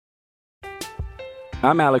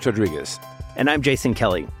I'm Alex Rodriguez. And I'm Jason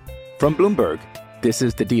Kelly. From Bloomberg, this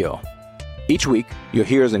is The Deal. Each week, you'll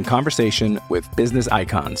hear us in conversation with business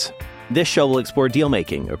icons. This show will explore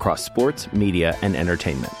deal-making across sports, media, and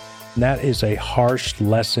entertainment. That is a harsh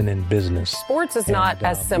lesson in business. Sports is not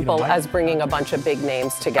as simple as bringing a bunch of big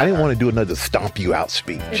names together. I didn't want to do another stomp you out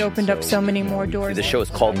speech. It opened up so many more doors. The show is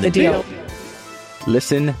called The Deal.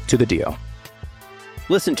 Listen to The Deal.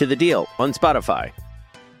 Listen to The Deal on Spotify.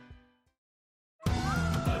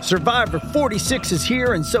 Survivor 46 is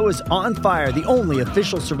here, and so is On Fire, the only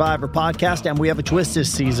official Survivor podcast, and we have a twist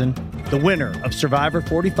this season. The winner of Survivor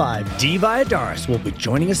 45, Dee Valladares, will be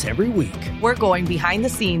joining us every week. We're going behind the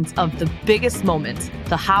scenes of the biggest moments,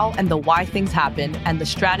 the how and the why things happen, and the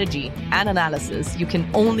strategy and analysis you can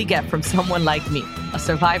only get from someone like me, a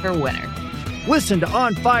Survivor winner. Listen to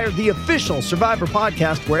On Fire, the official Survivor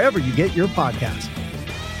podcast, wherever you get your podcasts.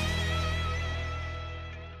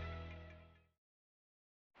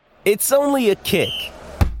 It's only a kick,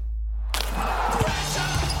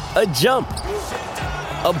 a jump,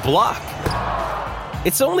 a block.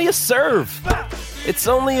 It's only a serve. It's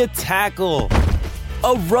only a tackle,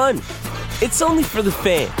 a run. It's only for the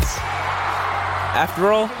fans.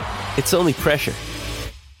 After all, it's only pressure.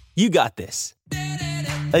 You got this.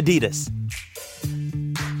 Adidas.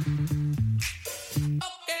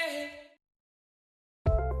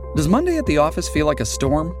 Does Monday at the office feel like a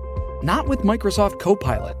storm? Not with Microsoft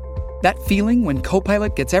Copilot. That feeling when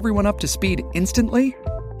Copilot gets everyone up to speed instantly?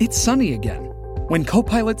 It's sunny again. When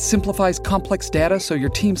Copilot simplifies complex data so your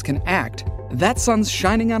teams can act, that sun's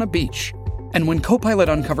shining on a beach. And when Copilot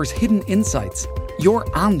uncovers hidden insights,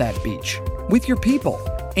 you're on that beach with your people,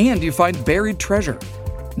 and you find buried treasure.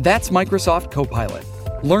 That's Microsoft Copilot.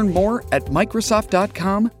 Learn more at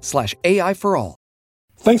Microsoft.com/AI for all.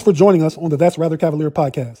 Thanks for joining us on the That's Rather Cavalier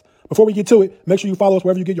podcast. Before we get to it, make sure you follow us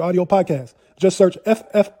wherever you get your audio podcasts. Just search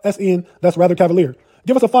FFSN, That's Rather Cavalier.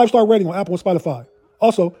 Give us a 5-star rating on Apple and Spotify.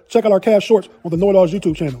 Also, check out our Cavs Shorts on the Know-It-Alls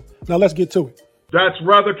YouTube channel. Now let's get to it. That's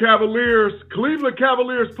Rather Cavaliers, Cleveland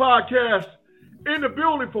Cavaliers podcast, in the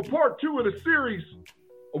building for part 2 of the series.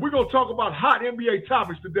 We're going to talk about hot NBA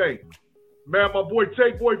topics today. Man, my boy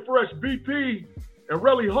Tate Boy Fresh, BP, and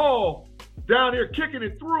Relly Hall down here kicking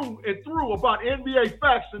it through and through about NBA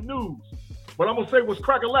facts and news. But I'm going to say what's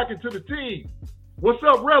crack-a-lacking to the team. What's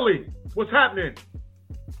up, Relly? What's happening?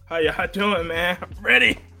 How y'all doing, man? I'm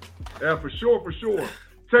ready. Yeah, for sure.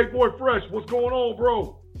 Take Boy Fresh, what's going on,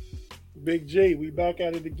 bro? Big J, we back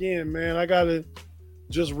at it again, man. I got to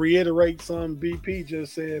just reiterate something BP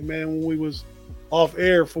just said, man, when we was off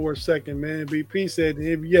air for a second, man. BP said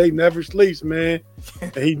the NBA never sleeps, man.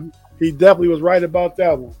 He definitely was right about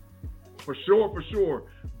that one. For sure.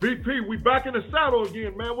 BP, we back in the saddle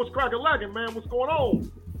again, man. What's crack-a-lacking, man? What's going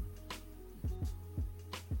on?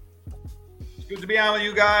 It's good to be on with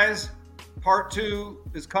you guys. Part 2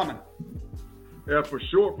 is coming. Yeah, for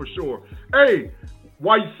sure. Hey,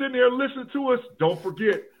 while you're sitting there listening to us, don't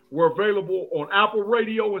forget, we're available on Apple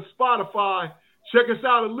Radio and Spotify. Check us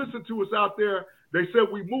out and listen to us out there. They said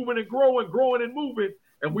we moving and growing and moving,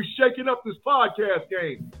 and we shaking up this podcast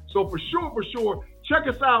game. So for sure, check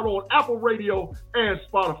us out on Apple Radio and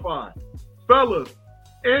Spotify. Fellas,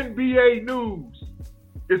 NBA news.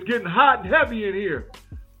 It's getting hot and heavy in here.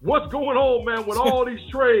 What's going on, man, with all these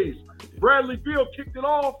trades? Bradley Beal kicked it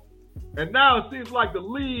off, and now it seems like the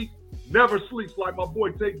league never sleeps, like my boy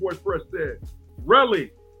Tate Boy Fresh said. Relly,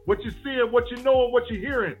 what you seeing, what you knowing, what you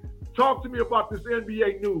hearing? Talk to me about this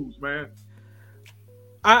NBA news, man.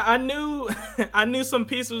 I knew some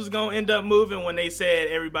pieces was gonna end up moving when they said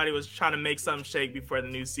everybody was trying to make something shake before the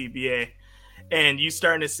new CBA, and you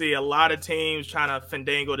starting to see a lot of teams trying to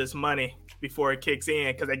finagle this money before it kicks in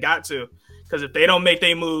because they got to. Because if they don't make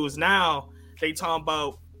their moves now, they talking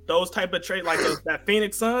about those type of trade like that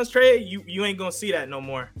Phoenix Suns trade. You ain't gonna see that no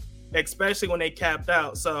more, especially when they capped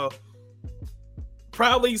out. So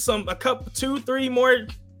probably a couple 2-3 more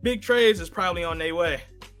big trades is probably on their way.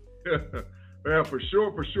 Yeah, for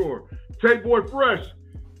sure. Tate Boy Fresh.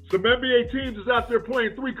 Some NBA teams is out there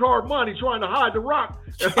playing 3-card money, trying to hide the rock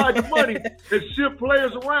and hide the money and shift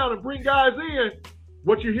players around and bring guys in.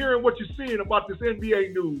 What you hearing, what you seeing about this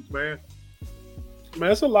NBA news, man? Man,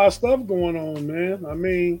 there's a lot of stuff going on, man. I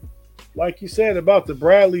mean, like you said about the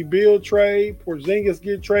Bradley Beal trade, Porzingis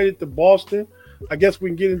get traded to Boston. I guess we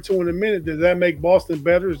can get into in a minute. Does that make Boston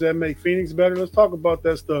better? Does that make Phoenix better? Let's talk about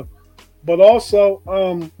that stuff. But also,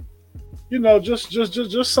 just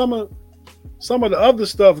some of the other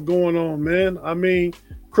stuff going on, man. I mean,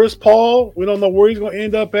 Chris Paul, we don't know where he's going to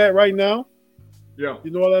end up at right now. Yeah.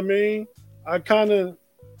 You know what I mean? I kind of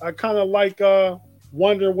like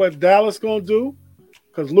wonder what Dallas going to do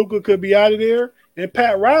because Luka could be out of there. And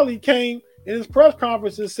Pat Riley came in his press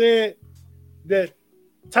conference and said that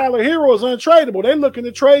Tyler Hero is untradeable. They're looking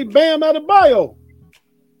to trade Bam Adebayo.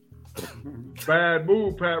 Bad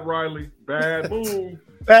move, Pat Riley. Bad move.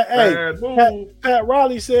 Pat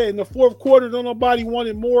Riley said in the fourth quarter, don't nobody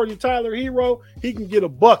wanted more than Tyler Hero. He can get a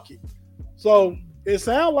bucket. So it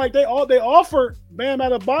sounds like they offered Bam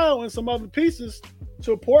Adebayo and some other pieces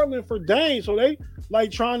to Portland for Dame. So they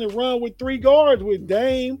like trying to run with three guards with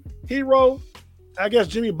Dame, Hero, I guess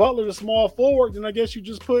Jimmy Butler, the small forward. Then I guess you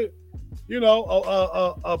just put,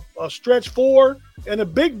 a stretch four and a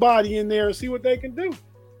big body in there and see what they can do.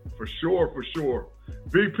 For sure.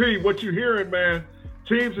 VP, what you hearing, man?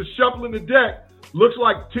 Teams are shuffling the deck. Looks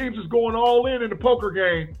like teams is going all in the poker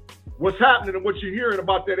game. What's happening and what you hearing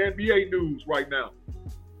about that NBA news right now?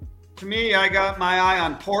 To me, I got my eye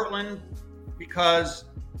on Portland because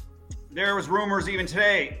there was rumors even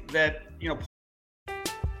today that,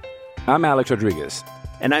 I'm Alex Rodriguez.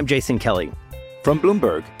 And I'm Jason Kelly. From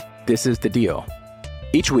Bloomberg, this is The Deal.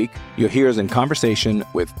 Each week, you'll hear us in conversation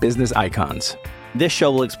with business icons. This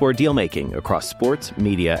show will explore deal-making across sports,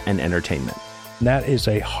 media, and entertainment. That is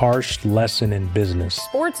a harsh lesson in business.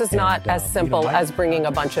 Sports is not as simple as bringing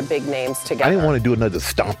a bunch of big names together. I didn't want to do another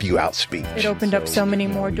stomp you out speech. It opened up so many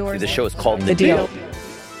more doors. The show is called The Deal.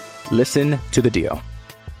 Listen to The Deal.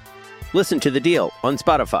 Listen to The Deal on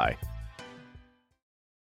Spotify.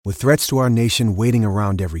 With threats to our nation waiting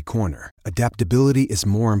around every corner, adaptability is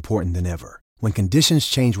more important than ever. When conditions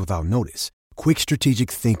change without notice, quick strategic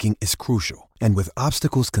thinking is crucial. And with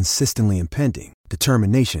obstacles consistently impending,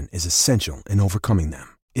 determination is essential in overcoming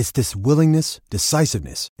them. It's this willingness,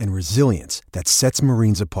 decisiveness, and resilience that sets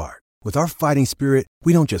Marines apart. With our fighting spirit,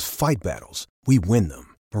 we don't just fight battles, we win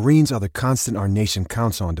them. Marines are the constant our nation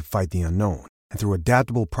counts on to fight the unknown. And through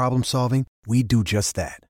adaptable problem solving, we do just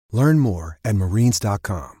that. Learn more at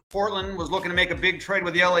Marines.com. Portland was looking to make a big trade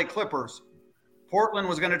with the LA Clippers. Portland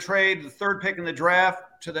was going to trade the third pick in the draft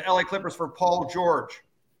to the LA Clippers for Paul George.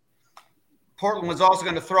 Portland was also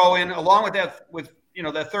going to throw in, along with that,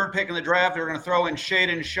 that third pick in the draft, they were going to throw in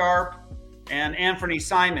Shaedon Sharpe and Anthony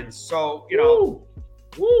Simons. So,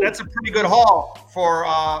 that's a pretty good haul for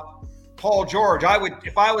Paul George.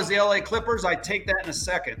 If I was the LA Clippers, I'd take that in a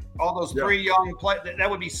second. All those three young players, that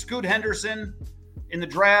would be Scoot Henderson in the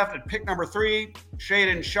draft at pick number 3,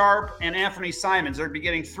 Shaedon Sharpe, and Anthony Simons. They'd be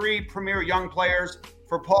getting 3 premier young players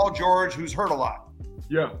for Paul George, who's hurt a lot.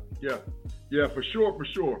 Yeah, for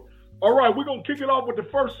sure. All right, we're going to kick it off with the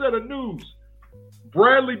first set of news.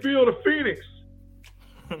 Bradley Beal to Phoenix.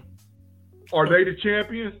 Are they the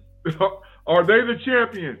champions? Are they the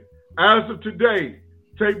champion? As of today,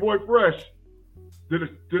 Tay Boy Fresh, did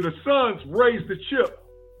the Suns raise the chip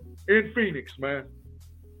in Phoenix, man?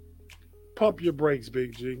 Pump your brakes,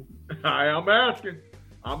 Big G. I'm asking.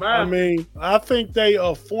 I mean, I think they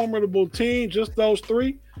a formidable team, just those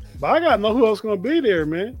 3. But I got to know who else going to be there,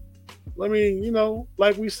 man. I mean,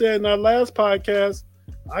 like we said in our last podcast,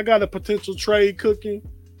 I got a potential trade cooking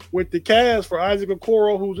with the Cavs for Isaac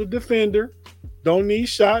Okoro, who's a defender, don't need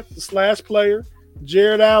shots, a slash player.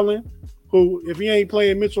 Jared Allen, who, if he ain't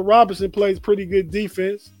playing Mitchell Robinson, plays pretty good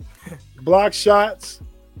defense, block shots,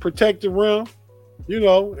 protect the rim,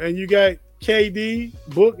 and you got KD,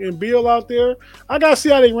 Book, and Beal out there. I got to see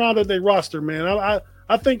how they round up their roster, man.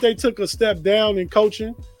 I think they took a step down in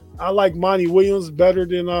coaching. I like Monty Williams better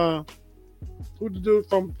than who the dude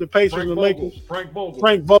from the Pacers and the Lakers? Frank Vogel.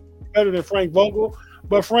 Frank Vogel better than Frank Vogel.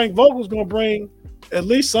 But Frank Vogel's going to bring at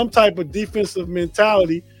least some type of defensive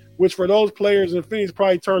mentality, which for those players in Phoenix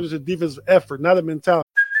probably turns into defensive effort, not a mentality.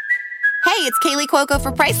 Hey, it's Kaylee Cuoco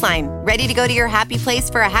for Priceline. Ready to go to your happy place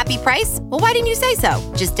for a happy price? Well, why didn't you say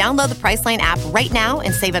so? Just download the Priceline app right now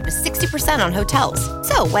and save up to 60% on hotels.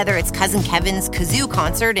 So whether it's Cousin Kevin's Kazoo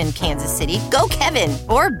Concert in Kansas City, go Kevin,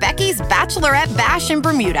 or Becky's Bachelorette Bash in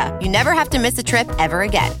Bermuda, you never have to miss a trip ever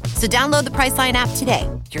again. So download the Priceline app today.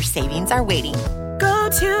 Your savings are waiting. Go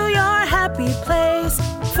to your happy place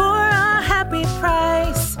for a happy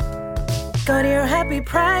price. Go to your happy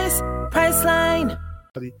price, Priceline.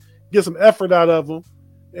 Get some effort out of them.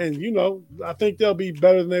 And, I think they'll be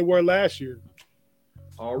better than they were last year.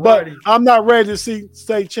 All but righty. I'm not ready to see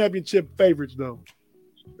state championship favorites, though.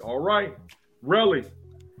 All right. Really?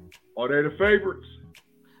 Are they the favorites?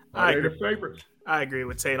 Are they the favorites? I agree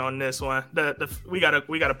with Tate on this one. We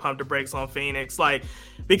gotta pump the brakes on Phoenix,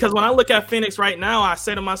 because when I look at Phoenix right now, I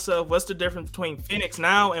say to myself, what's the difference between Phoenix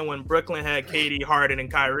now and when Brooklyn had KD, Harden, and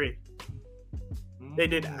Kyrie? They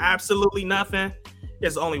did absolutely nothing.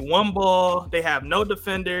 There's only one ball. They have no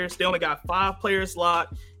defenders. They only got 5 players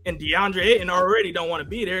locked. And DeAndre Ayton already don't want to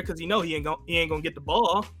be there because he ain't gonna get the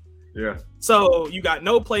ball. Yeah. So you got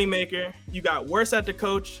no playmaker. You got worse at the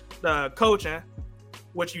coaching,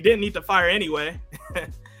 which you didn't need to fire anyway.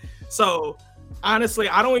 So honestly,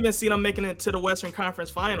 I don't even see them making it to the Western Conference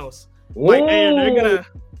Finals. Like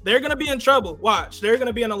they're gonna be in trouble. Watch, they're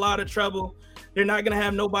gonna be in a lot of trouble. They're not gonna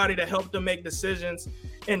have nobody to help them make decisions.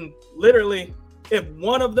 And literally, if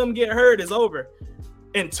one of them get hurt, it's over.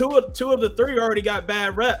 And two of the three already got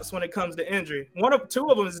bad reps when it comes to injury. Two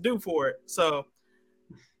of them is due for it. So.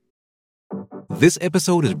 This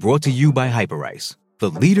episode is brought to you by Hyperice, the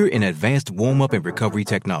leader in advanced warm-up and recovery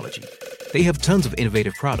technology. They have tons of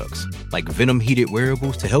innovative products, like Venom-heated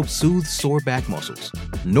wearables to help soothe sore back muscles,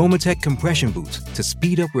 Normatec compression boots to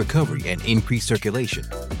speed up recovery and increase circulation,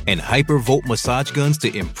 and Hypervolt massage guns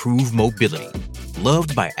to improve mobility.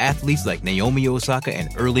 Loved by athletes like Naomi Osaka and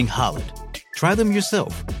Erling Haaland. Try them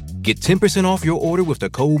yourself. Get 10% off your order with the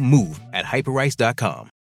code MOVE at Hyperice.com.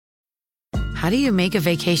 How do you make a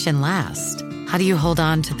vacation last? How do you hold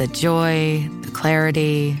on to the joy, the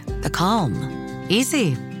clarity, the calm?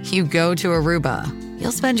 Easy. You go to Aruba.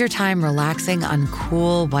 You'll spend your time relaxing on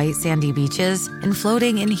cool, white sandy beaches and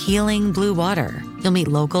floating in healing blue water. You'll meet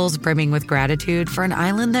locals brimming with gratitude for an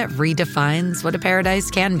island that redefines what a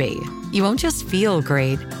paradise can be. You won't just feel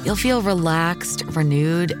great, you'll feel relaxed,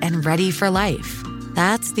 renewed, and ready for life.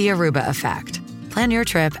 That's the Aruba effect. Plan your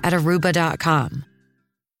trip at Aruba.com.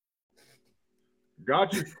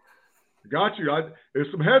 Got you.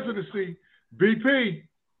 There's some hesitancy. BP,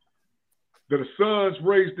 that the Suns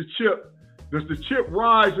raise the chip. Does the chip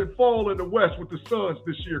rise and fall in the West with the Suns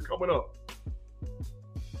this year coming up?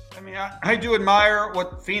 I mean, I do admire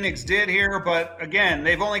what Phoenix did here, but again,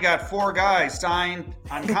 they've only got 4 guys signed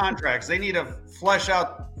on contracts. They need to flesh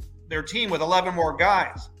out their team with 11 more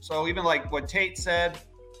guys. So even like what Tate said,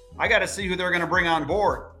 I got to see who they're going to bring on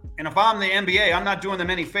board. And if I'm the NBA, I'm not doing them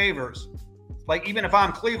any favors. Like, even if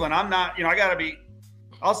I'm Cleveland, I'm not,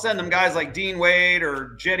 I'll send them guys like Dean Wade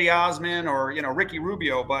or Jetty Osman or, Ricky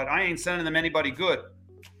Rubio, but I ain't sending them anybody good.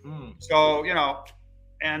 So,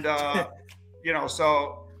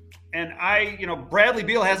 Bradley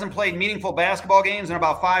Beal hasn't played meaningful basketball games in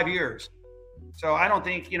about 5 years. So I don't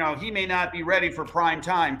think, he may not be ready for prime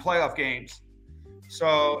time playoff games.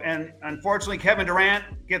 So, and unfortunately, Kevin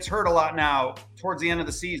Durant gets hurt a lot now towards the end of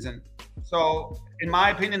the season. So, in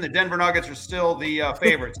my opinion, the Denver Nuggets are still the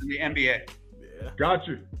favorites in the NBA. Yeah. Got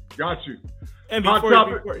you. And before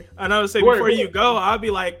you go, I'll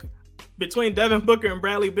be like, between Devin Booker and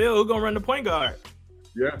Bradley Beal, who's gonna run the point guard?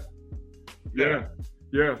 Yeah.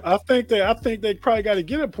 I think they probably got to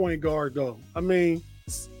get a point guard though. I mean,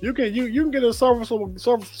 you can get a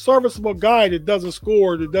serviceable guy that doesn't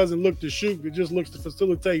score, that doesn't look to shoot, that just looks to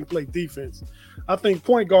facilitate and play defense. I think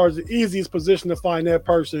point guard is the easiest position to find that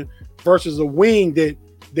person versus a wing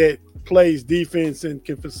that plays defense and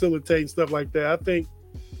can facilitate and stuff like that. I think,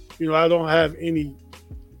 I don't have any.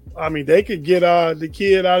 I mean, they could get the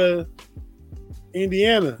kid out of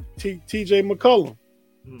Indiana, TJ McCollum.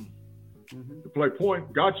 To play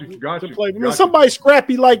point. Got you. Somebody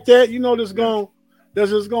scrappy like that, that's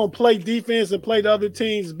just going to play defense and play the other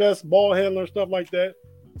team's best ball handler and stuff like that.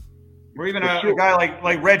 Or even a guy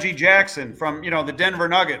like Reggie Jackson from, the Denver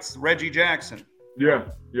Nuggets, Reggie Jackson. Yeah.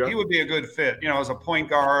 He would be a good fit, as a point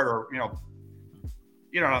guard or, you know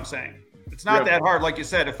what I'm saying? It's not that hard, like you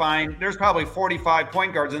said, to find. There's probably 45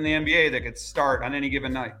 point guards in the NBA that could start on any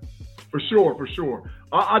given night. For sure.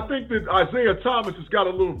 I think that Isaiah Thomas has got a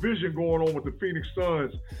little vision going on with the Phoenix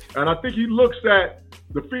Suns. And I think he looks at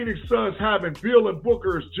the Phoenix Suns having Beal and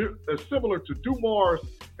Booker as similar to Dumars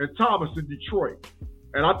and Thomas in Detroit.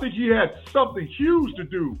 And I think he had something huge to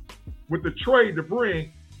do with the trade to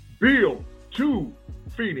bring Beal to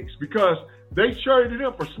Phoenix, because they traded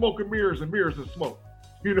him for smoke and mirrors and smoke.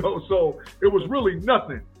 So it was really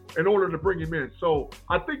nothing in order to bring him in. So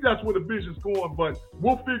I think that's where the vision's going, but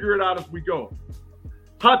we'll figure it out as we go.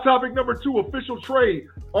 Hot topic number 2, official trade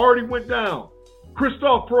already went down.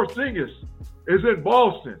 Kristaps Porzingis is in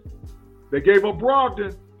Boston. They gave up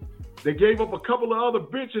Brogdon. They gave up a couple of other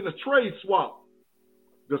bench in the trade swap.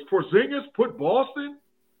 Does Porzingis put Boston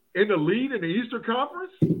in the lead in the Eastern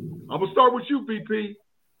Conference? I'm going to start with you, BP.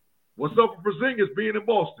 What's up with Porzingis being in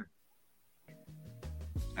Boston?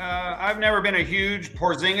 I've never been a huge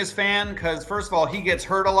Porzingis fan because, first of all, he gets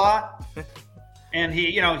hurt a lot. And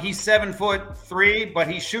he's 7'3", but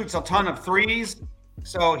he shoots a ton of threes.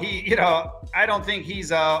 So I don't think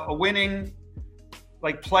he's a winning,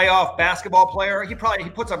 playoff basketball player. He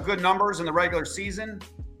puts up good numbers in the regular season.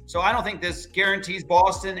 So I don't think this guarantees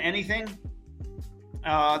Boston anything.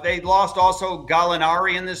 They lost also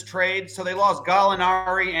Gallinari in this trade. So they lost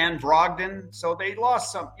Gallinari and Brogdon. So they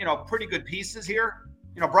lost some, pretty good pieces here.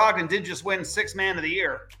 Brogdon did just win Sixth Man of the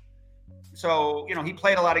Year. So, he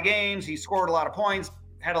played a lot of games. He scored a lot of points,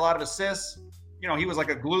 had a lot of assists. He was like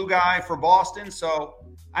a glue guy for Boston. So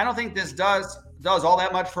I don't think this does all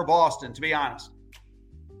that much for Boston, to be honest.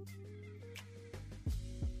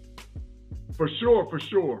 For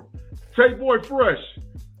sure. Tay Boy Fresh,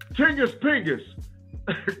 Tingus Pingus,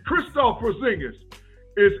 Kristaps Porzingis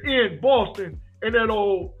is in Boston in that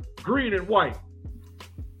old green and white.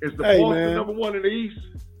 Is the Boston number one in the East?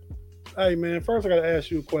 Hey man, first I gotta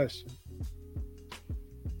ask you a question.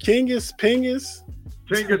 Kingus Pingus?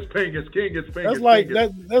 Kingus Pingus.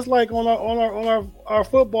 That's like on our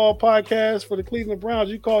football podcast for the Cleveland Browns.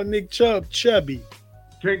 You call Nick Chubb chubby.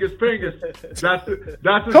 Tingus Pingus. That's his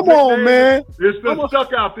Come on, man. It's still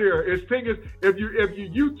stuck out there. It's Tingus. If you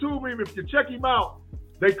YouTube him, if you check him out,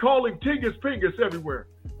 they call him Tingus Pingus everywhere.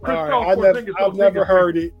 All right, I've never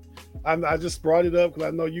heard it. I just brought it up because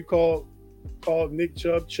I know you called Nick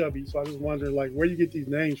Chubb chubby, so I just wondering where you get these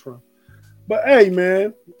names from. But hey,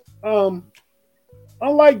 man,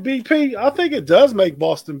 unlike BP, I think it does make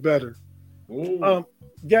Boston better.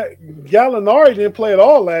 Gallinari didn't play at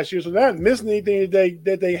all last year, so they're not missing anything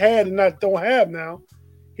that they had and don't have now.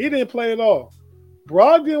 He didn't play at all.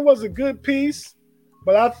 Brogdon was a good piece,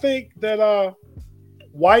 but I think that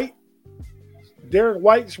Derek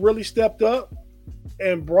White's really stepped up,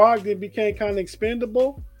 and Brogdon became kind of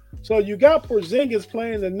expendable. So you got Porzingis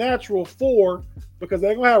playing the natural 4 because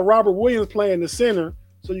they're going to have Robert Williams playing the center.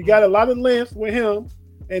 So you got a lot of length with him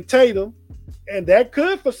and Tatum, and that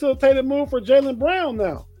could facilitate a move for Jaylen Brown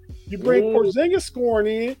now. You bring Porzingis scoring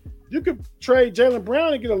in, you could trade Jaylen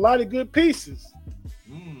Brown and get a lot of good pieces.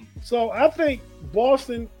 So I think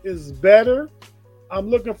Boston is better. I'm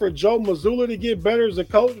looking for Joe Mazzulla to get better as a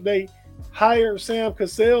coach. They hired Sam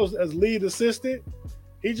Cassell as lead assistant.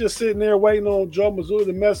 He's just sitting there waiting on Joe Mazzulla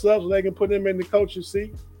to mess up so they can put him in the coaching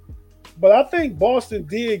seat. But I think Boston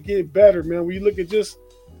did get better, man. When you look at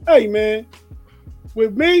hey, man,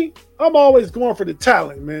 with me, I'm always going for the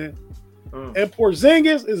talent, man. And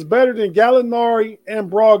Porzingis is better than Gallinari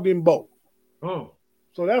and Brogdon both.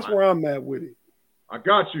 So that's where I'm at with it. I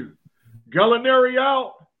got you. Gallinari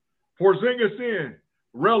out, Porzingis in.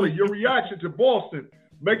 Relly, your reaction to Boston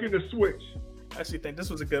making the switch? I actually think this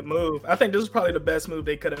was a good move. I think this was probably the best move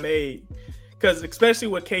they could have made. Because especially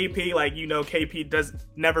with KP, KP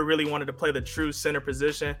never really wanted to play the true center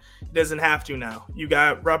position. He doesn't have to now. You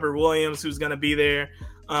got Robert Williams who's going to be there.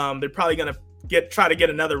 They're probably going to try to get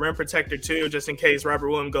another rim protector too, just in case Robert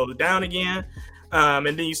Williams goes down again. And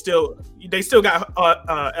then they still got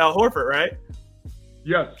Al Horford, right?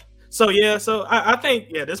 Yes. So I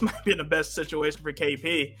think this might be the best situation for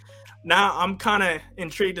KP. Now I'm kind of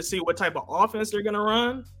intrigued to see what type of offense they're going to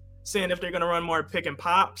run, seeing if they're going to run more pick and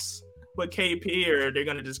pops with KP or they're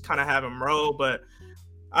going to just kind of have him roll. But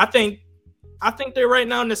I think they're right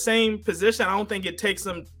now in the same position. I don't think it takes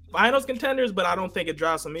them finals contenders, but I don't think it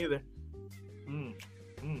drops them either.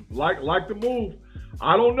 Like the move.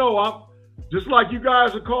 I don't know. I'm just like you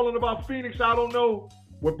guys are calling about Phoenix. I don't know.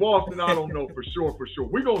 With Boston, I don't know for sure.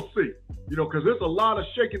 We're going to see, because there's a lot of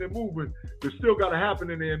shaking and moving that still got to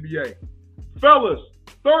happen in the NBA. Fellas,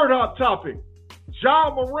 third hot topic,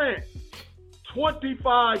 Ja Morant,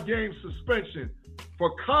 25-game suspension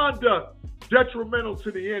for conduct detrimental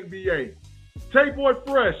to the NBA. Tay Boy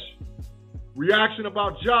Fresh, reaction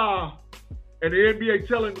about Ja and the NBA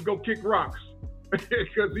telling him to go kick rocks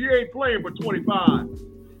because he ain't playing for 25.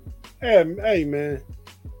 Hey, man.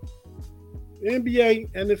 The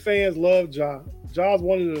NBA and the fans love Ja. Ja's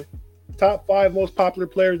one of the top 5 most popular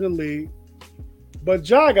players in the league. But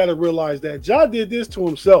Ja got to realize that Ja did this to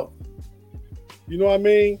himself. You know what I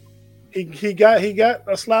mean? He got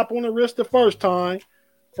a slap on the wrist the first time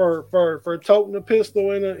for toting a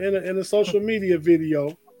pistol in a social media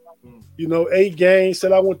video. 8 games,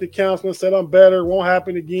 said I went to counseling, said I'm better, won't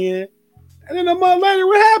happen again. And then a month later,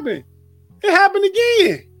 what happened? It happened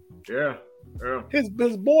again. Yeah. His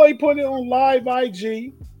boy put it on live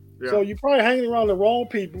IG. Yeah. So you're probably hanging around the wrong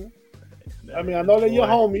people. I mean, I know they're your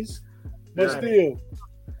homies, but still.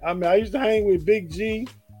 I mean, I used to hang with Big G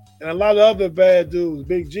and a lot of other bad dudes.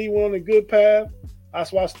 Big G went on a good path.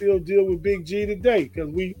 That's why I still deal with Big G today, because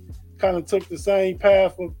we kind of took the same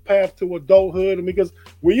path to adulthood. And because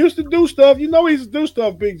we used to do stuff, we used to do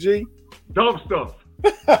stuff, Big G. Dumb stuff.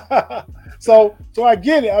 So I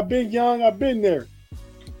get it. I've been young. I've been there.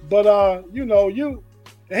 But he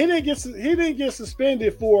didn't get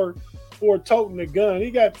suspended for toting a gun.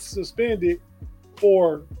 He got suspended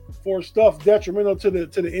for stuff detrimental to the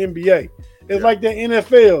NBA. It's like the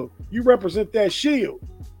NFL. You represent that shield.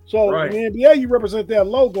 So in the NBA, you represent that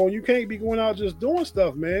logo, and you can't be going out just doing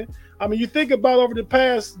stuff, man. I mean, you think about over the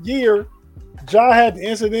past year, Ja had the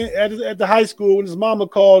incident at the high school when his mama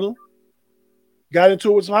called him. Got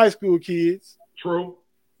into it with some high school kids. True.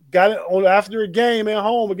 Got it on after a game at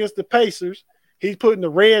home against the Pacers. He's putting the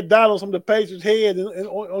red dot on some of the Pacers' head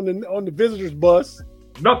on the visitors' bus.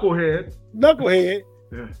 Knucklehead.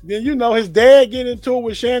 Yeah. Then his dad getting into it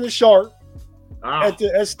with Shannon Sharp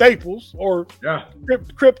at Staples or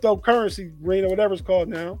cryptocurrency arena, whatever it's called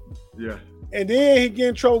now. Yeah. And then he get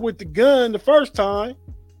in trouble with the gun the first time.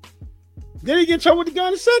 Then he get in trouble with the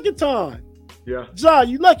gun the second time. Yeah. Ja,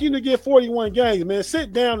 you lucky to get 41 games, man.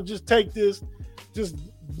 Sit down and just take this. Just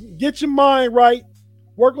get your mind right.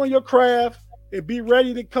 Work on your craft and be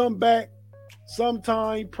ready to come back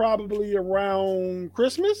sometime probably around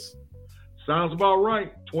Christmas. Sounds about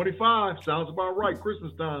right. 25. Sounds about right.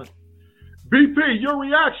 Christmas time. BP, your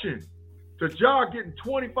reaction to Ja getting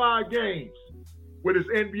 25 games with his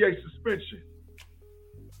NBA suspension?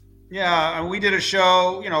 Yeah, and we did a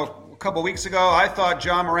show, a couple weeks ago. I thought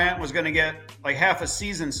Ja Morant was going to get like half a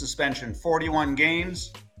season suspension, 41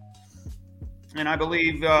 games. And I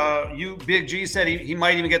believe Big G said he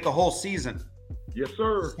might even get the whole season. Yes,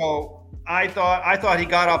 sir. So I thought he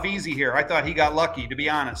got off easy here. I thought he got lucky, to be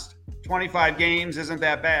honest. 25 games isn't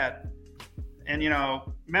that bad. And,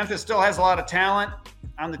 Memphis still has a lot of talent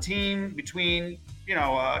on the team between,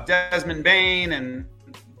 Desmond Bane and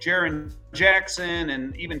Jaren Jackson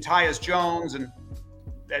and even Tyus Jones and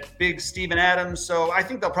that big Steven Adams. So I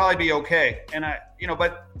think they'll probably be okay. And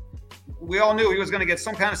but we all knew he was going to get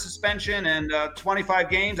some kind of suspension, and 25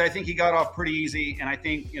 games, I think he got off pretty easy. And I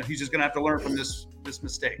think, he's just going to have to learn from this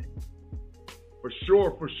mistake. For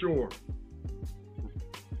sure.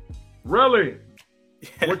 Really?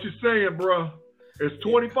 What you saying, bro? Is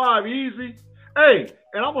 25 easy? Hey,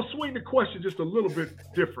 and I'm going to swing the question just a little bit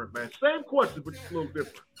different, man. Same question, but just a little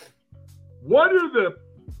different. What do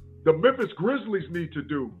the Memphis Grizzlies need to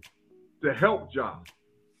do to help Ja?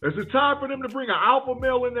 Is it time for them to bring an alpha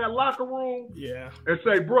male in that locker room? Yeah. And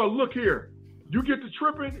say, bro, look here. You get to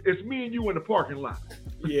tripping, it's me and you in the parking lot.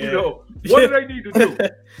 Yeah. What do they need to do?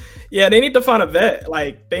 Yeah, they need to find a vet.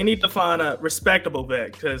 Like, they need to find a respectable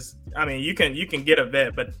vet because, I mean, you can get a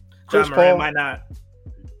vet, but Ja Morant might not.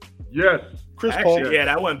 Yes. Chris Paul. Paul. Yeah,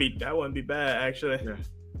 that wouldn't be bad, actually. Yeah.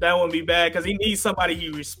 That wouldn't be bad because he needs somebody he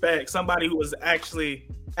respects, somebody who was actually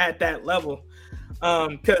at that level.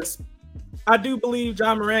 Because I do believe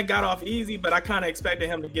Ja Morant got off easy, but I kind of expected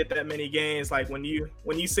him to get that many games. Like when you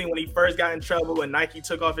see when he first got in trouble and Nike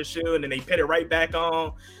took off his shoe and then they put it right back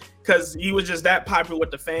on because he was just that popular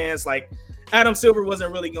with the fans. Like Adam Silver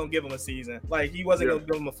wasn't really going to give him a season. Like he wasn't going to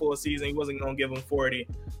give him a full season. He wasn't going to give him 40.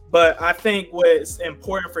 But I think what's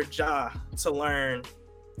important for Ja to learn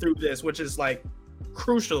through this, which is like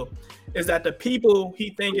crucial, is that the people he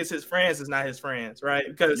think is his friends is not his friends, right?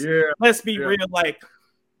 Because let's be real, like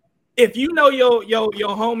if you know your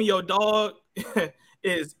homie, your dog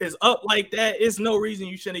is up like that, it's no reason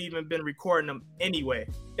you shouldn't have even been recording them anyway.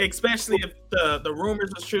 Especially if the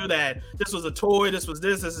rumors was true that this was a toy, this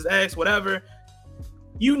is X, whatever.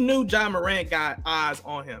 You knew Ja Morant got eyes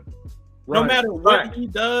on him. Right. No matter what he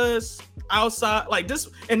does outside, like this,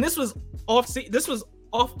 and this was off. This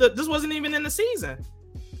wasn't even in the season,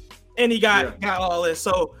 and he got all this.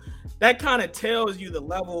 So that kind of tells you the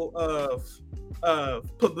level of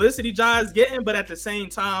publicity Ja is getting, but at the same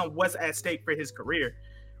time, what's at stake for his career,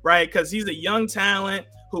 right? Because he's a young talent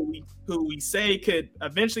who we say could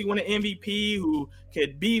eventually win an MVP, who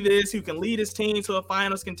could be this, who can lead his team to a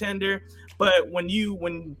finals contender. But when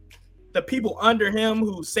the people under him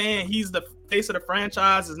who's saying he's the face of the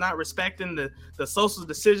franchise is not respecting the social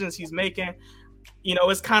decisions he's making,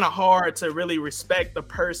 it's kind of hard to really respect the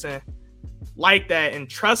person like that and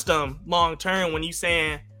trust him long term when you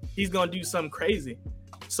saying he's gonna do something crazy.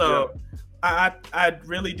 So I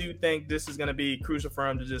really do think this is gonna be crucial for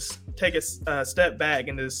him to just take a step back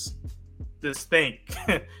and just think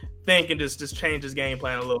and just change his game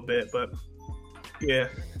plan a little bit. But yeah.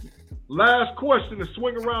 Last question to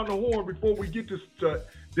swing around the horn before we get to the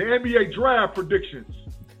NBA draft predictions.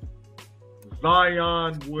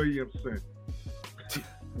 Zion Williamson.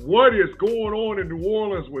 What is going on in New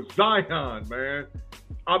Orleans with Zion, man?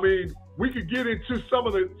 I mean, we could get into some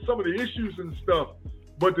of the issues and stuff,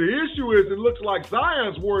 but the issue is it looks like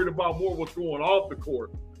Zion's worried about more what's going off the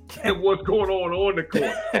court and what's going on the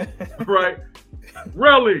court, right?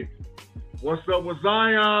 Really, what's up with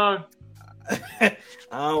Zion? I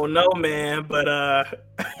don't know, man, but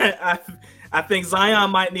I think Zion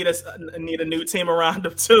might need a new team around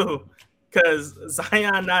him too, because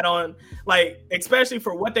Zion not on, like, especially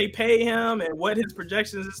for what they pay him and what his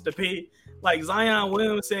projections is to be. like Zion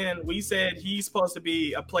Williamson, we said he's supposed to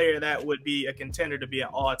be a player that would be a contender to be an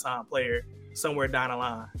all-time player somewhere down the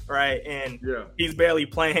line, right? And he's barely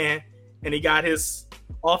playing, and he got his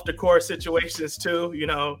off-the-court situations too, you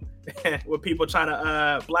know, with people trying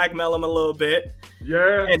to blackmail him a little bit.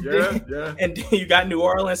 And then you got New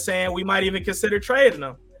Orleans saying we might even consider trading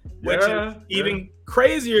him, which is even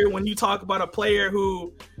crazier when you talk about a player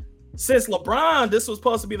who, since LeBron, this was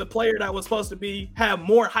supposed to be the player that was supposed to have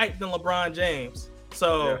more hype than LeBron James.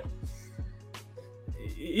 So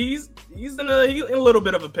he's in a little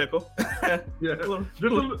bit of a pickle. Just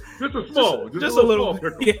a small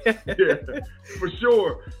pickle. Yeah, for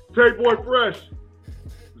sure. Tay Boy Fresh,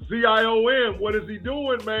 ZION, what is he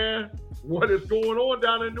doing, man? What is going on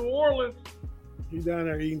down in New Orleans? He's down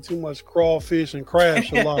there eating too much crawfish and crab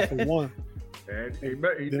salad for one. And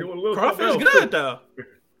he's doing a little crawfish good though.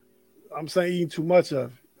 I'm saying eating too much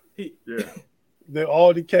of it.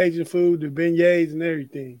 All the Cajun food, the beignets and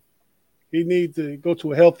everything. He needs to go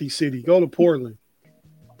to a healthy city. Go to Portland.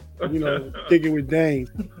 You know, kick it with Dame.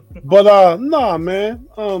 But nah, man.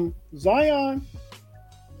 Zion,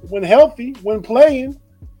 when healthy, when playing,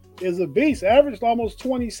 is a beast. Averaged almost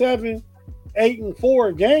 27, 8 and 4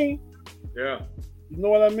 a game. Yeah. You know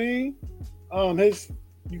what I mean?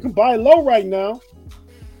 You can buy low right now.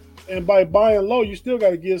 And by buying low, you still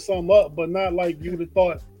got to give some up, but not like you would have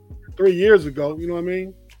thought 3 years ago. You know what I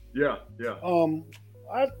mean? Yeah.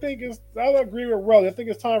 I agree with Relly. I think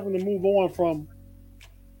it's time for them to move on from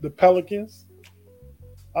the Pelicans.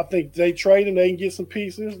 I think they trade him. They can get some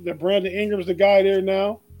pieces. That Brandon Ingram's the guy there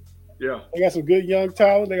now. Yeah. They got some good young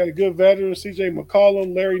talent. They got a good veteran, C.J.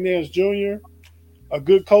 McCollum, Larry Nance Jr., a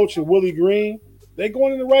good coach in Willie Green. They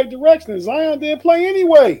going in the right direction. And Zion didn't play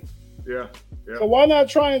anyway. Yeah. So why not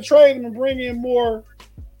try and trade him and bring in more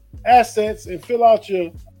assets and fill out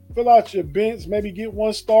your bench? Maybe get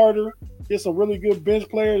one starter, get some really good bench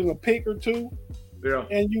players and a pick or two. Yeah.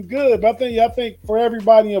 And you good. But I think for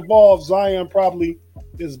everybody involved, Zion probably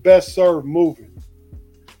is best served moving.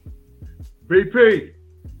 BP,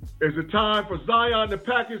 is it time for Zion to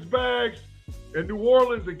pack his bags in New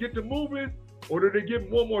Orleans and get to moving, or do they give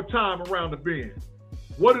him one more time around the bend?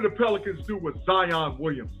 What do the Pelicans do with Zion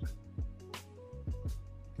Williamson?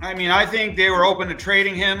 I mean, I think they were open to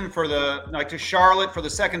trading him to Charlotte for the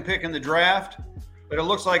second pick in the draft, but it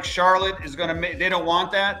looks like Charlotte is going to. They don't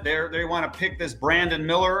want that. They want to pick this Brandon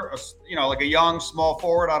Miller, like a young small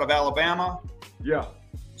forward out of Alabama. Yeah.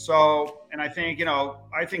 So, and I think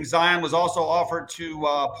Zion was also offered to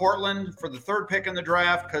Portland for the third pick in the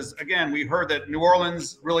draft because, again, we heard that New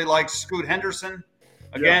Orleans really likes Scoot Henderson.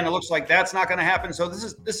 Again, It looks like that's not going to happen. So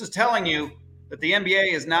this is telling you that the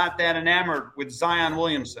NBA is not that enamored with Zion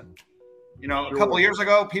Williamson. A couple of years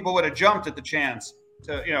ago, people would have jumped at the chance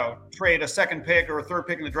to, trade a second pick or a third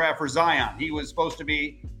pick in the draft for Zion. He was supposed to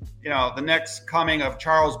be, the next coming of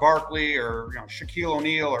Charles Barkley or, Shaquille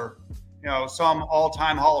O'Neal or, some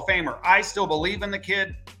all-time Hall of Famer. I still believe in the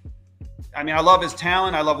kid. I mean, I love his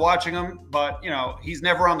talent. I love watching him, but, he's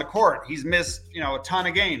never on the court. He's missed, a ton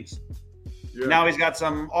of games. Yeah. Now he's got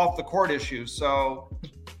some off-the-court issues. So,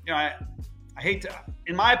 I hate to,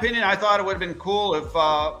 in my opinion, I thought it would have been cool if,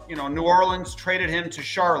 New Orleans traded him to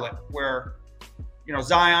Charlotte where,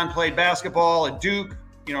 Zion played basketball at Duke,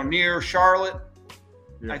 near Charlotte.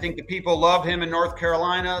 Yeah. I think the people loved him in North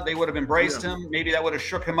Carolina. They would have embraced him. Maybe that would have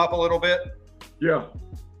shook him up a little bit. Yeah.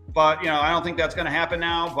 But, I don't think that's going to happen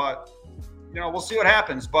now. But, we'll see what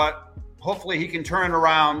happens. But hopefully he can turn it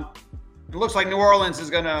around. It looks like New Orleans is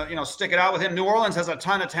going to, stick it out with him. New Orleans has a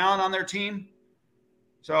ton of talent on their team.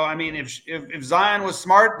 So, I mean, if Zion was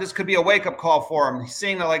smart, this could be a wake-up call for him. He's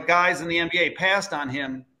seeing that, guys in the NBA passed on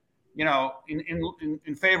him,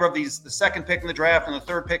 in favor of the second pick in the draft and the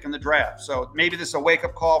third pick in the draft. So maybe this is a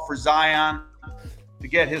wake-up call for Zion to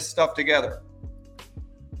get his stuff together.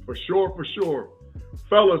 For sure.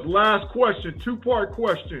 Fellas, last question, two-part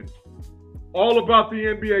question, all about the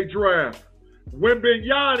NBA draft.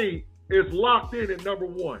 Wembanyama is locked in at number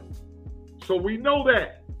 1. So we know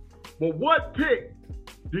that. But what pick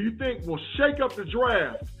do you think will shake up the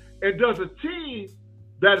draft? And does a team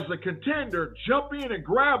that is a contender jump in and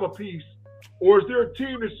grab a piece? Or is there a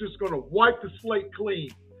team that's just going to wipe the slate clean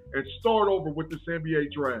and start over with this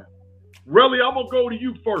NBA draft? Really, I'm going to go to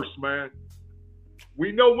you first, man.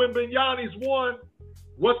 We know Wembanyama's won.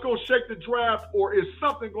 What's going to shake the draft? Or is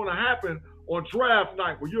something going to happen on draft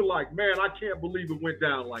night where you're like, man, I can't believe it went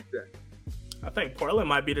down like that? I think Portland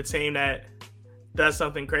might be the team that does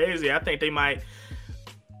something crazy. I think they might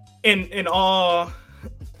 – in our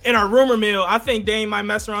rumor mill, I think Dame might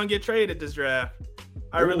mess around and get traded this draft.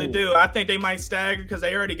 I really do. I think they might stagger because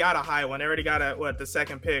they already got a high one. They already got the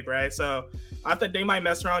second pick, right? So I think they might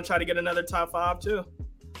mess around and try to get another top 5 too.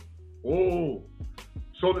 Oh,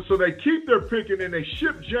 so they keep their pick and then they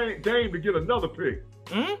ship Dame to get another pick.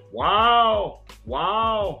 Mm-hmm. Wow.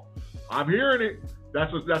 I'm hearing it.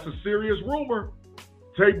 That's a serious rumor.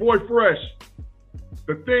 Tay Boy Fresh,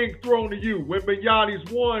 the thing thrown to you.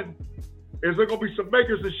 Wembanyama's won. Is there going to be some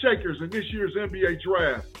makers and shakers in this year's NBA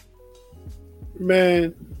draft?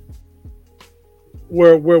 Man,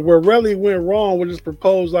 where Relly went wrong with his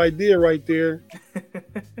proposed idea right there,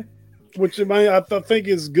 which I think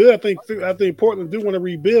is good. I think Portland do want to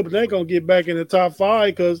rebuild, but they ain't going to get back in the top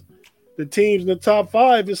 5 because the teams in the top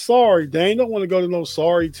 5 is sorry. They ain't don't want to go to no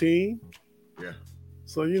sorry team. Yeah.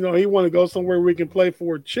 So he want to go somewhere where we can play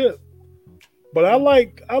for a chip. But I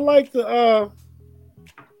like the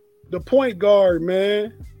point guard,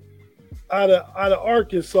 man, out of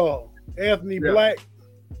Arkansas, Anthony Black.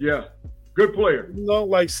 Yeah, good player.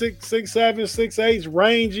 Like 6'7", 6'8",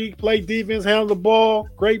 rangy, play defense, handle the ball,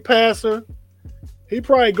 great passer. He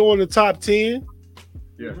probably go in the top 10.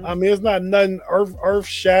 Yeah. I mean, it's not nothing earth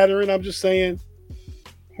shattering. I'm just saying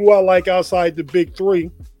who I like outside the big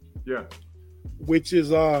 3. Yeah. Which is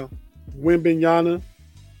Wembanyama,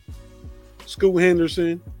 Scoot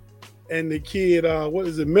Henderson, and the kid, what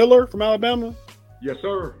is it, Miller from Alabama? Yes,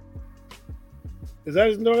 sir. Is that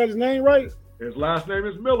his name right? His last name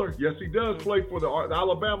is Miller. Yes, he does play for the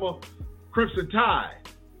Alabama Crimson Tide.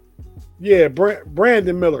 Yeah,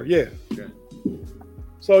 Brandon Miller, yeah.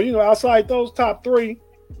 So, outside those top 3,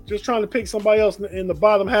 just trying to pick somebody else in the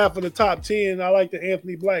bottom half of the top 10, I like the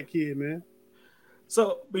Anthony Black kid, man.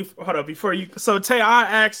 So, before you – so, Tay,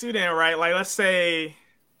 I asked you then, right? Like, let's say,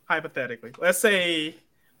 hypothetically, let's say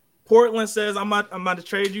Portland says, I'm about to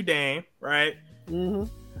trade you Dame, right? Mm-hmm.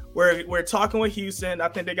 We're talking with Houston. I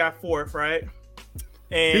think they got 4th, right?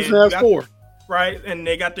 And Houston has 4. Right? And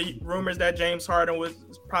they got the rumors that James Harden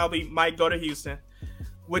might go to Houston.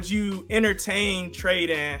 Would you entertain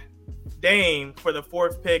trading Dame for the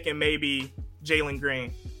 4th pick and maybe Jalen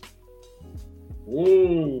Green?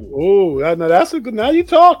 Oh, now that's a good. Now you're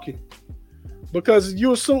talking, because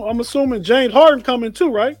I'm assuming James Harden coming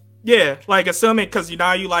too, right? Yeah, like assuming because you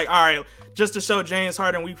like, all right, just to show James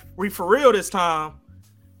Harden we for real this time,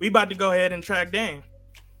 we about to go ahead and track Dame.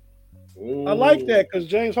 I like that because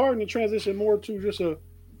James Harden transitioned more to just a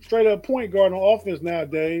straight up point guard on offense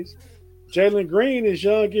nowadays. Jalen Green is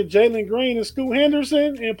young. Get Jalen Green and Scoot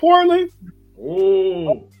Henderson in Portland.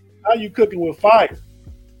 Oh, how you cooking with fire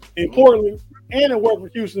in Portland? And it worked for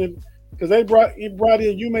Houston because he brought in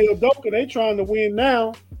Ime Udoka. They trying to win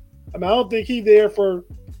now. I mean, I don't think he's there for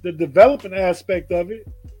the development aspect of it.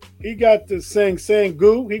 He got the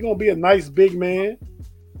Sengun. He gonna be a nice big man.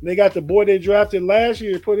 And they got the boy they drafted last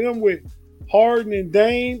year. Put him with Harden and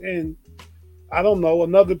Dame and I don't know,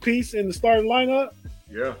 another piece in the starting lineup.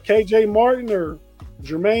 Yeah, KJ Martin or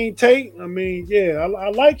Jermaine Tate. I mean, yeah, I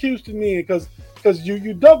like Houston then because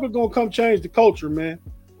Udoka gonna come change the culture, man.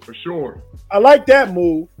 For sure. I like that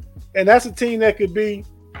move, and that's a team that could be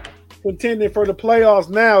contending for the playoffs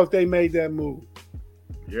now if they made that move.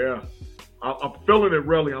 Yeah, I'm feeling it,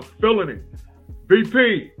 Relly. I'm feeling it.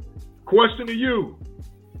 BP, question to you.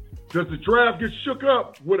 Does the draft get shook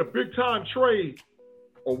up with a big-time trade,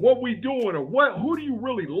 or what we doing, or who do you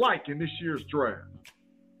really like in this year's draft?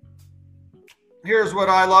 Here's what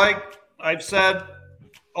I like. I've said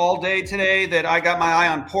all day today that I got my eye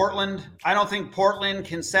on Portland. I don't think Portland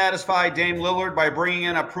can satisfy Dame Lillard by bringing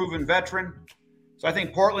in a proven veteran. So I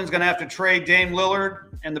think Portland's going to have to trade Dame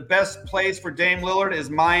Lillard, and the best place for Dame Lillard is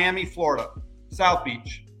Miami, Florida, South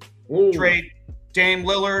Beach. Ooh. Trade Dame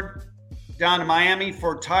Lillard down to Miami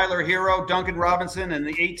for Tyler Hero, Duncan Robinson, and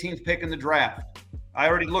the 18th pick in the draft. I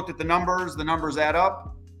already looked at the numbers. The numbers add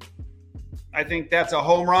up. I think that's a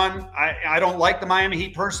home run. I don't like the Miami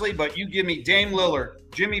Heat personally, but you give me Dame Lillard,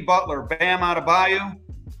 Jimmy Butler, Bam Adebayo.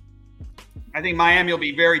 I think Miami will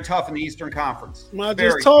be very tough in the Eastern Conference. I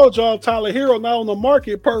just told y'all Tyler Hero not on the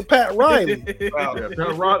market per Pat Riley. Well, yeah,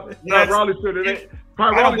 Pat Riley said it ain't.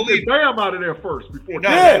 Pat Riley said Bam out of there first before. No,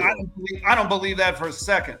 I don't believe that for a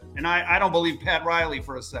second, and I don't believe Pat Riley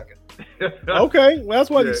for a second. Okay, well, that's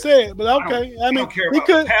what he said. But okay, I mean, he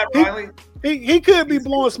could. Pat Riley. He could be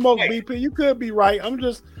blowing smoke, BP. You could be right.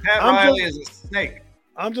 Pat Riley is a snake.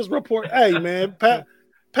 I'm just reporting. Hey, man, Pat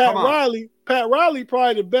Riley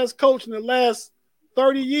probably the best coach in the last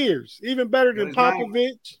 30 years, even better than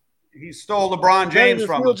Popovich. He stole LeBron James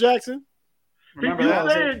from Phil Jackson. Wait,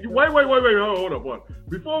 hold up, what?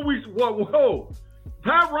 Before we, whoa,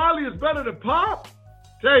 Pat Riley is better than Pop?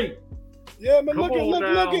 Hey, yeah, but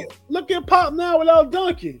look at Pop now without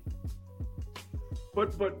Duncan.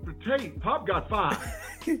 But Tate, Pop got 5.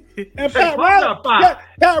 And Pat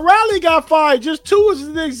Riley got 5. Just 2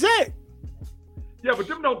 is the exec. Yeah, but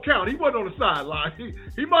them don't count. He wasn't on the sideline.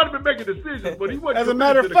 He might have been making decisions, but he wasn't. As a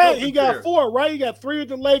matter of fact, he got 4, right? He got 3 with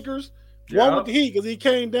the Lakers, 1 with the Heat because he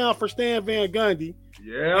came down for Stan Van Gundy.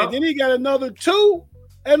 Yeah. And then he got another 2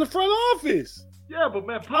 in the front office. Yeah, but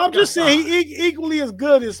man, Pop I'm just saying he equally as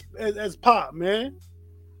good as Pop, man.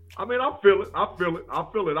 I mean, I feel it. I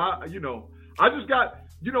just got,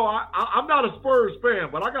 I'm not a Spurs fan,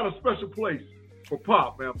 but I got a special place for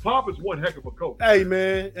Pop, man. Pop is one heck of a coach. Hey,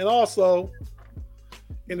 man. And also,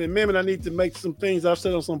 in the amendment, I need to make some things I've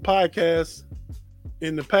said on some podcasts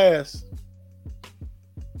in the past.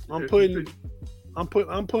 I'm putting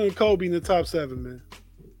Kobe in the top 7, man.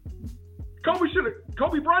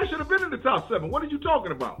 Kobe Bryant should have been in the top 7. What are you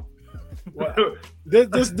talking about? Well,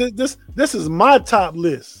 this is my top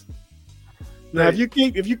list. Now, if you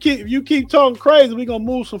keep talking crazy, we're gonna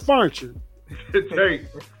move some furniture. Hey,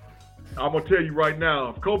 I'm gonna tell you right now,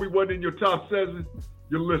 if Kobe wasn't in your top 7,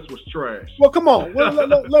 your list was trash. Well, come on,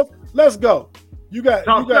 let's go. You got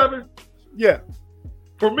top 7? Yeah.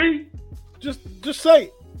 For me, just say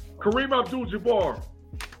it. Kareem Abdul-Jabbar,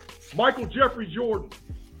 Michael Jeffrey Jordan,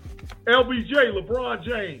 LBJ, LeBron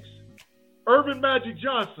James, Irvin Magic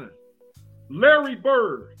Johnson, Larry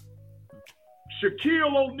Bird,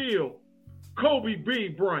 Shaquille O'Neal, Kobe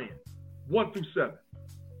Bean Bryant, 1 through 7.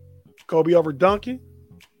 Kobe over Duncan?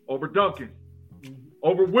 Over Duncan.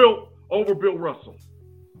 Over Wilt, over Bill Russell.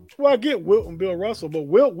 Well, I get Wilt and Bill Russell, but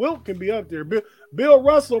Wilt can be up there. Bill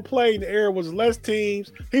Russell played in the era with less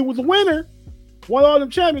teams. He was a winner, won all them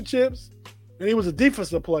championships, and he was a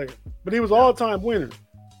defensive player. But he was an all-time winner.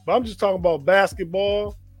 But I'm just talking about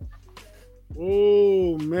basketball.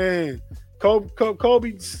 Oh, man.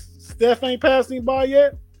 Kobe, Steph ain't passing him by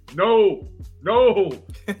yet? No.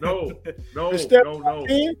 Steph no.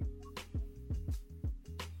 10?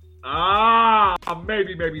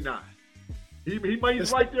 Maybe not.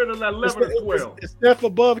 He's right there to that 11 or 12. Is Steph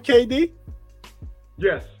above KD?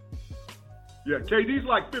 Yes. Yeah, KD's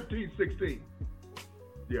like 15, 16.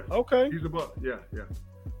 Yeah. Okay. He's above. Yeah.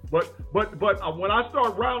 But when I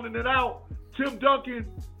start rounding it out, Tim Duncan,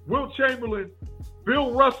 Wilt Chamberlain,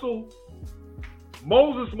 Bill Russell,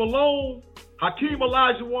 Moses Malone, Hakeem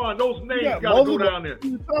Olajuwon, those names got to go down there.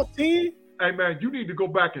 Top 10? Hey, man, you need to go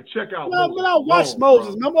back and check out Moses. But I watched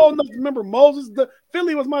Moses. I'm old enough to remember Moses.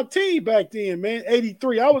 Philly was my team back then, man,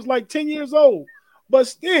 83. I was like 10 years old. But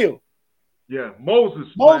still. Yeah, Moses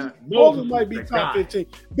might be top 15.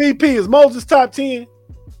 BP, is Moses top 10?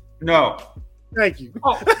 No. Thank you.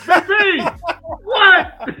 Oh, BP!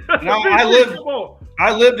 What? No,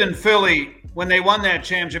 I lived in Philly when they won that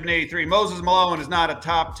championship in '83. Moses Malone is not a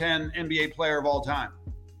top 10 NBA player of all time.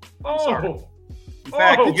 In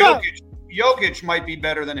fact, Jokic might be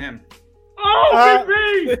better than him.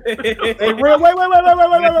 BP! Hey, wait. When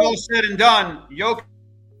it's all said and done, Jokic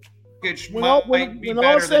might be better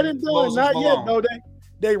all said and than done, Moses not Malone. yet. No,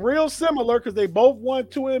 they real similar because they both won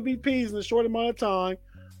 2 MVPs in a short amount of time.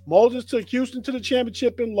 Moses took Houston to the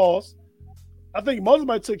championship and lost. I think Moses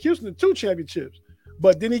might took Houston to 2 championships.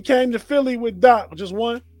 But then he came to Philly with Doc, just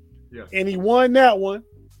one. Yeah. And he won that one.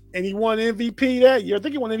 And he won MVP that year. I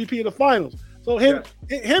think he won MVP of the finals. So him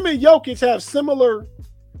and Jokic have similar,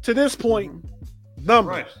 to this point,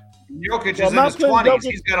 numbers. Right. Jokic is in his 20s.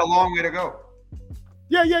 He's got a long way to go.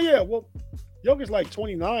 Yeah. Well, Jokic's like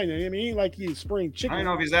 29. I mean, he ain't like he's spring chicken. I don't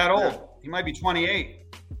know if he's that old. He might be 28.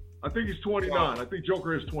 I think he's 29. I think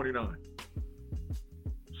Joker is 29.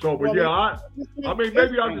 So, but I mean,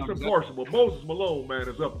 maybe I'm just impartial, but Moses Malone, man,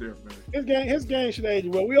 is up there, man. His game should age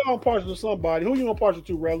well. We all impartial to somebody. Who you impartial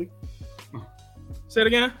to, Relly? Say it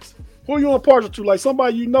again. Who you impartial to? Like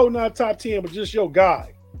somebody you know not top 10, but just your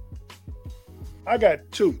guy. I got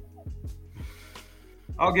 2.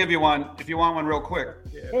 I'll give you one if you want one real quick.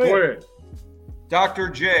 Yeah. Go ahead. Dr.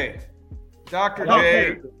 J. Dr.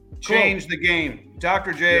 J changed the game.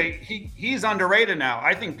 Dr. J, he's underrated now.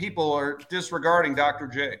 I think people are disregarding Dr.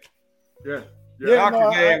 J. Yeah.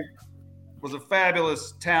 Dr. J was a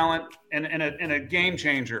fabulous talent and a game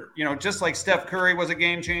changer. You know, just like Steph Curry was a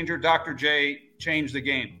game changer, Dr. J changed the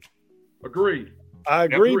game. Agreed. I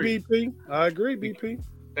agree, BP. I agree, BP.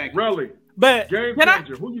 Thank you. Really? But game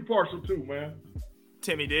changer. Who you partial to, man?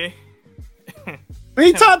 Timmy D.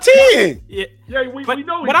 He top 10. Yeah, we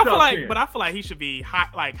know he's top 10. But I feel like he should be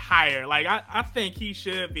higher. Like I think he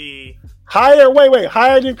should be higher. Wait,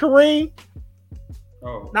 higher than Kareem?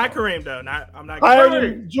 Oh, not Kareem though. I'm not higher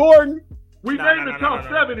than Jordan. We named the top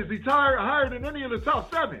 7. Is he higher than any of the top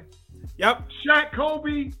 7? Yep. Shaq,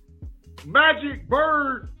 Kobe, Magic,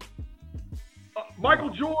 Bird,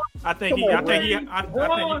 Michael Jordan. I think he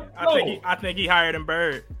hired him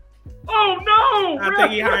Bird. Oh no! I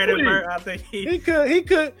think he hired him Bird. I think he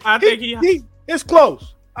could. I think he it's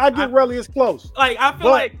close. I get really it's close. Like I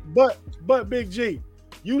feel but Big G,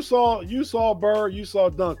 you saw Bird, you saw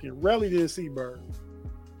Duncan. Relly didn't see Bird.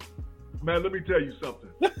 Man, let me tell you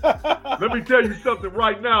something. Let me tell you something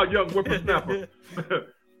right now, young whippersnapper.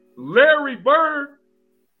 Larry Bird,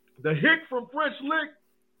 the hick from French Lick,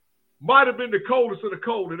 might have been the coldest of the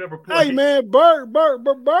cold that ever played. Hey man, Bird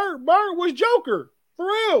was Joker for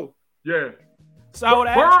real. Yeah. So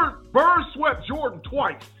Bird swept Jordan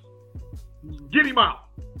twice. Get him out.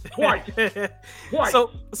 Twice.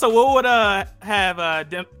 So what would have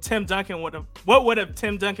Tim Duncan what would have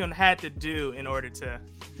Tim Duncan had to do in order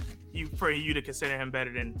for you to consider him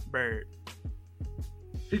better than Bird?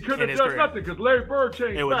 He couldn't have done nothing because Larry Bird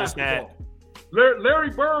changed basketball. Larry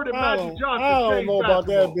Bird and Magic Johnson I don't changed know basketball. about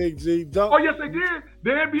that, Big G. Oh, yes, they did.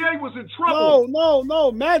 The NBA was in trouble.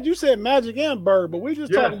 No. You said Magic and Bird, but we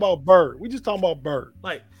just talking about Bird. We just talking about Bird.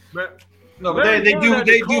 Like, no, but they do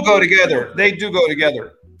go together. They do go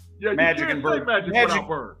together. Yeah, Magic and Bird.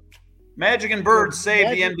 Magic and Bird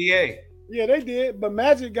saved the NBA. Yeah, they did. But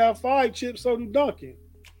Magic got 5 chips, so did Duncan.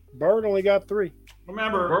 Bird only got 3.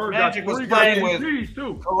 Remember, Bird Magic got was playing with MVPs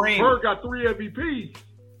too. Kareem. Bird got 3 MVPs.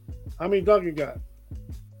 How many Duncan got?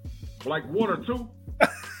 Like 1 or 2.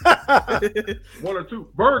 1 or 2.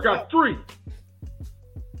 Bird got 3.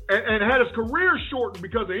 And had his career shortened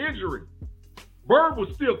because of injury. Bird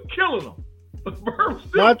was still killing them. Bird was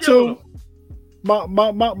still killing them.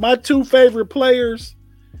 My 2 favorite players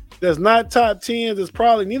that's not top 10s is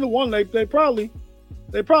probably neither one. They probably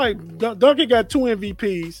Duncan got 2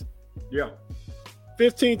 MVPs. Yeah.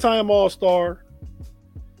 15-time All-Star.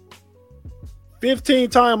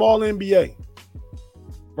 15-time All-NBA.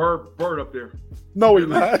 Bird up there. No, he's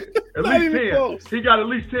not. At least 10. Close. He got at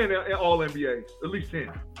least 10 All-NBAs. At least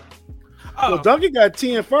 10. Well, Duncan got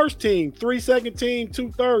 10 first team, 3 second team,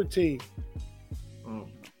 2 third team.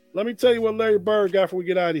 Let me tell you what Larry Bird got before we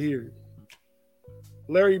get out of here.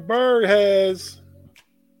 Larry Bird has.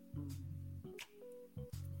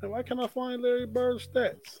 Why can't I find Larry Bird's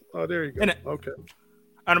stats? Oh, there you go. Okay.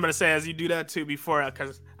 I'm going to say, as you do that too before,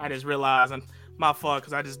 because I just realized, and my fault,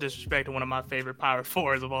 because I just disrespected one of my favorite power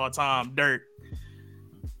forwards of all time, Dirk.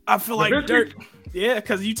 I feel like Dirk. Yeah,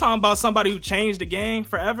 because you talking about somebody who changed the game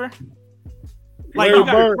forever.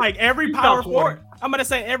 Like every power forward. I'm going to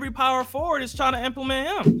say every power forward is trying to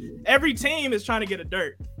implement him. Every team is trying to get a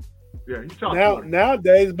Dirk. Yeah, he's talking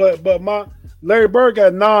nowadays, but my Larry Bird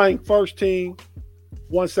got 9 first team,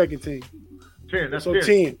 1 second team. 10. That's so 10.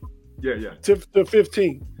 10. Yeah. To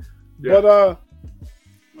 15. Yeah.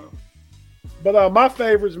 But my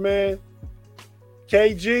favorites, man,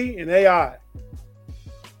 KG and AI.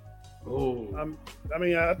 Oh.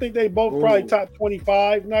 I think they both probably top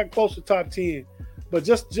 25, not close to top 10. But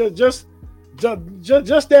just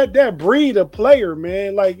that breed of player,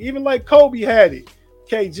 man. Like even like Kobe had it,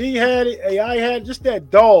 KG had it, AI had it, just that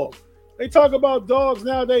dog. They talk about dogs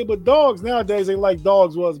nowadays, but dogs nowadays ain't like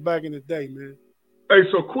dogs was back in the day, man. Hey,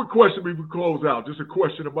 so quick question before we close out. Just a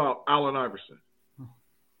question about Allen Iverson.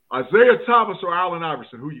 Isaiah Thomas or Allen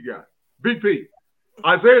Iverson? Who you got? BP.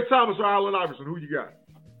 Isaiah Thomas or Allen Iverson? Who you got?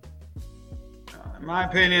 In my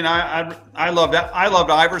opinion, I loved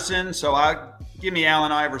Iverson, so give me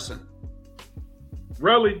Allen Iverson.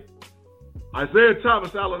 Really? Isaiah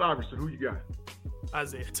Thomas, Allen Iverson. Who you got?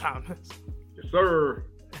 Isaiah Thomas. Yes, sir.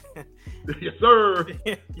 Yes, sir.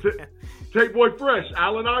 Take Boy Fresh.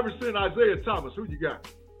 Allen Iverson, Isaiah Thomas. Who you got?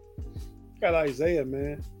 Got Isaiah,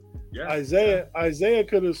 man. Yeah. Isaiah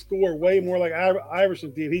could have scored way more like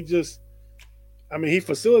Iverson did. He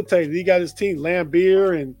facilitated. He got his team,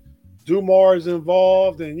 Lambeer and Dumars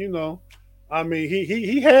involved, and he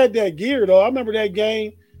had that gear though. I remember that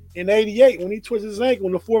game in '88 when he twisted his ankle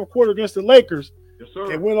in the fourth quarter against the Lakers. Yes,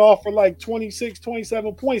 sir. It went off for like 26,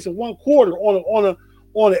 27 points in one quarter on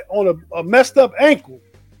a messed up ankle.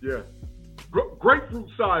 Yeah, grapefruit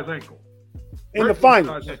size ankle. In the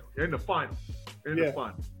final. In the final.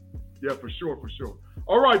 Yeah, for sure.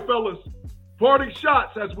 All right, fellas. Parting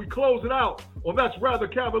shots as we close it out on That's Rather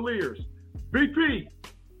Cavaliers. BP,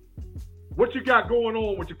 what you got going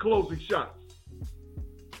on with your closing shots?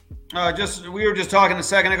 We were just talking a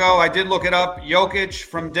second ago. I did look it up. Jokic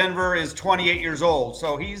from Denver is 28 years old,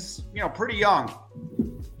 so he's pretty young,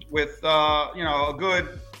 with a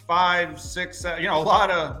good 5, 6, 7, a lot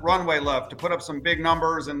of runway left to put up some big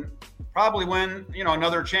numbers and probably win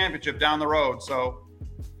another championship down the road. So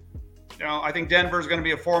I think Denver is going to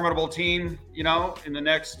be a formidable team in the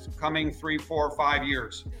next coming 3, 4, 5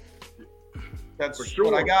 years. That's For sure.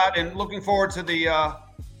 what I got. And looking forward to the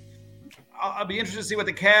I'll be interested to see what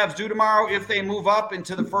the Cavs do tomorrow if they move up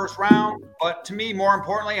into the first round. But to me, more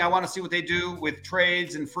importantly, I want to see what they do with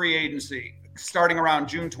trades and free agency starting around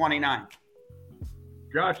June 29th.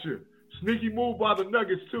 Gotcha. Sneaky move by the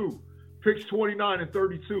Nuggets, too. Picks 29 and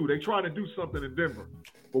 32. They trying to do something in Denver.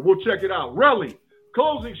 But we'll check it out. Relly,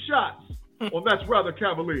 closing shots on That's Rather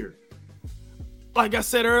Cavaliers. Like I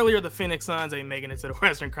said earlier, the Phoenix Suns ain't making it to the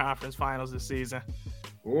Western Conference Finals this season.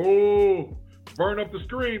 Oh, burn up the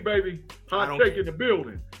screen, baby. Hot take in the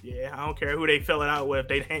building. Yeah, I don't care who they fill it out with.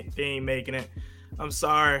 They ain't making it. I'm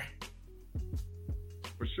sorry.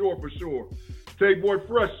 For sure. Tay Boy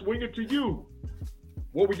Fresh, swing it to you.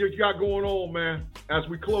 What we just got going on, man, as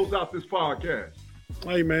we close out this podcast?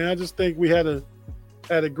 Hey, man, I just think we had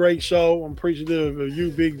a great show. I'm appreciative of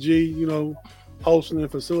you, Big G, hosting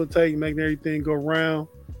and facilitating, making everything go round.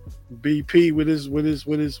 BP with his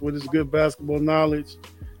good basketball knowledge,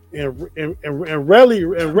 and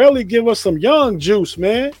really give us some young juice,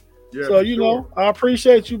 man. Yeah, so I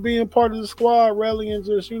appreciate you being part of the squad, Relly, and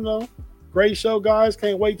just great show, guys.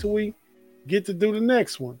 Can't wait till we get to do the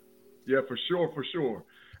next one. Yeah, for sure.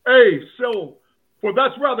 Hey, so for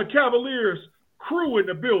That's Rather Cavaliers crew in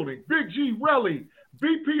the building, Big G, Relly,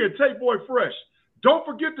 BP, and Tay Boy Fresh. Don't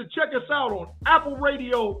forget to check us out on Apple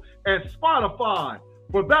Radio and Spotify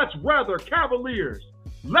for That's Rather Cavaliers.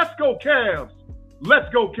 Let's go Cavs.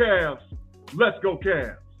 Let's go Cavs. Let's go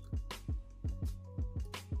Cavs.